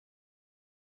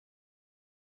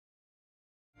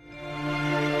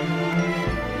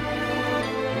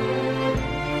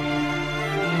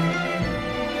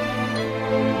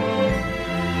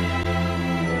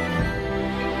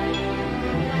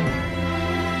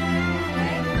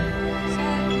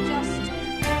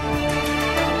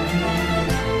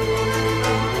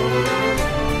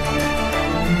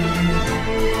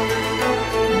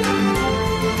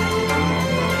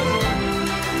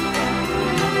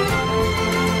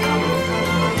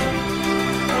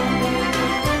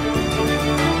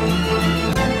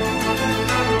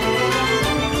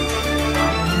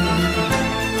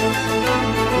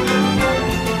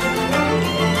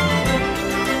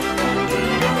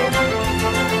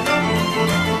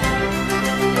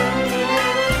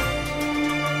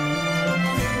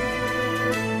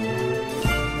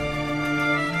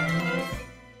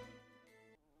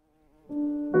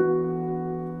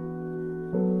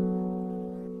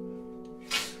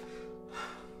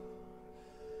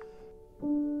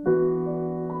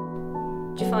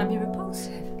find me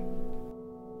repulsive.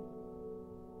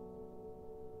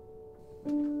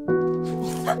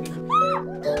 I'm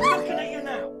looking at you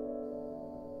now.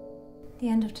 The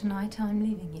end of tonight, I'm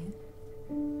leaving you.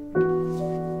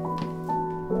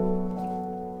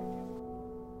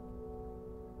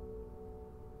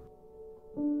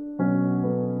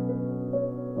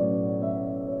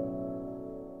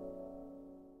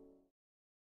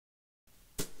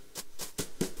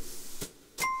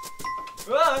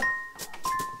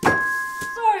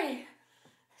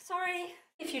 Sorry.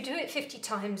 If you do it 50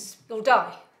 times, you'll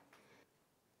die.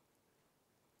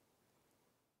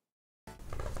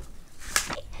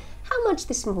 How much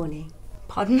this morning?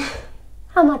 Pardon?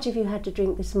 How much have you had to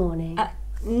drink this morning?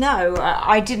 No,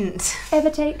 I didn't. Ever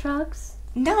take drugs?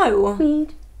 No.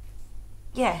 Weed?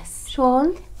 Yes.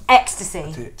 Sean? Ecstasy.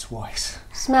 I did it twice.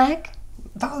 Smack?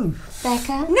 No.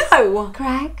 Becca? No.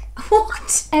 Crack?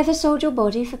 What? Ever sold your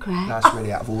body for crack? That's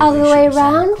really out of all Other these way shit you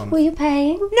sound like round? Were you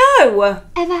paying? No.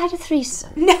 Ever had a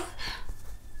threesome? No.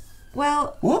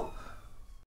 Well... What?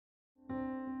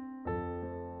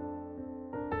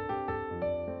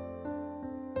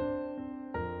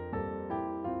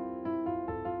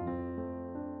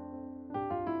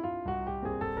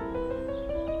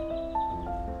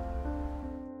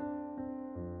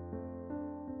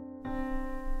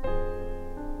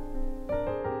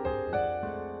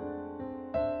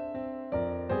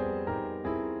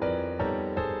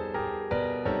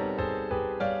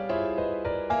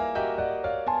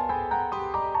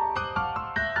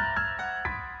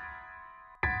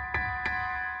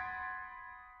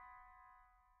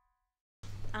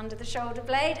 Under the shoulder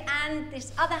blade, and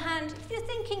this other hand, if you're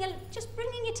thinking, just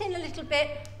bringing it in a little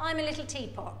bit, I'm a little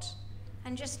teapot.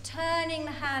 And just turning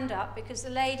the hand up, because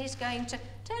the lady's going to,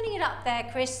 turning it up there,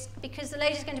 Chris, because the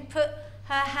lady's going to put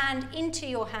her hand into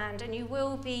your hand, and you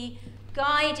will be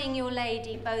guiding your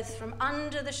lady both from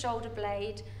under the shoulder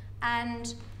blade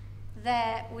and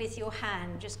there with your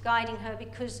hand, just guiding her,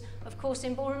 because of course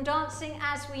in ballroom dancing,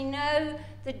 as we know,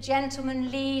 the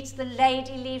gentleman leads, the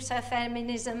lady leaves her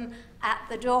feminism at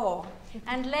the door.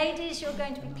 And ladies, you're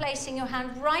going to be placing your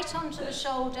hand right onto the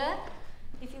shoulder.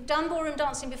 If you've done ballroom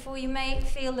dancing before, you may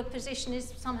feel the position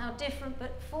is somehow different,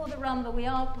 but for the rumba, we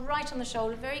are right on the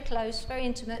shoulder, very close, very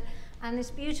intimate, and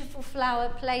this beautiful flower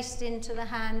placed into the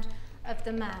hand of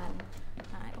the man.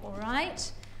 All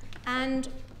right, and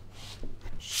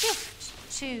shift,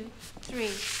 2, 3,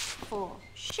 4,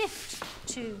 shift,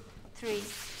 2, 3,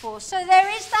 4. So there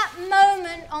is that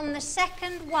moment on the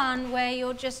second one where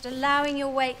you're just allowing your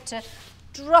weight to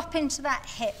drop into that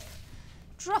hip.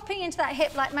 Dropping into that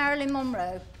hip like Marilyn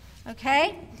Monroe,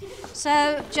 okay?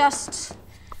 So just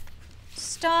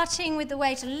starting with the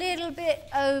weight a little bit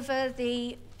over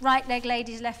the right leg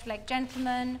ladies, left leg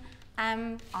gentlemen.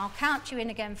 I'll count you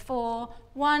in again. 4,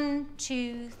 1,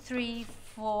 2, 3,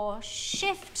 4,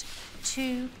 shift,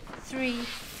 2, 3,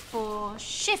 4,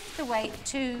 shift the weight,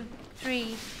 2,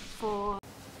 3, 4.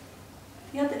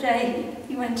 The other day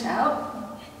he went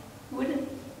out, he wouldn't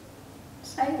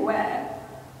say where.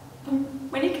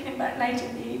 And when he came back late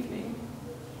in the evening,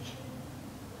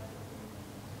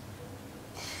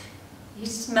 he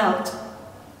smelled.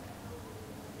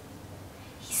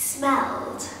 He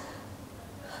smelled?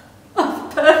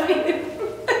 Of perfume.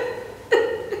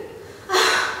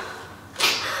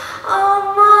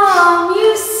 Oh, Mom,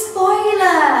 you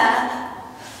spoiler!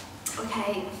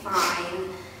 Okay, fine.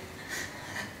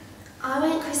 I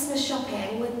went Christmas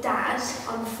shopping with Dad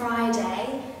on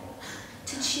Friday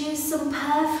to choose some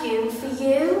perfume for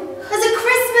you as a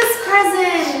Christmas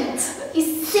present! You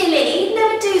silly, he'd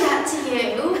never do that to you.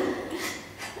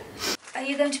 Are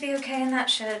you going to be okay in that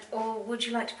shirt, or would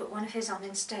you like to put one of his on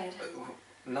instead?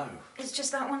 No. It's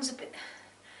just that one's a bit...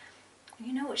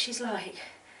 You know what she's like.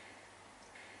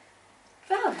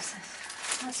 Flowers.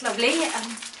 That's lovely.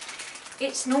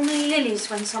 It's normally lilies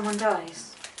when someone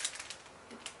dies.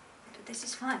 But this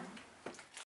is fine.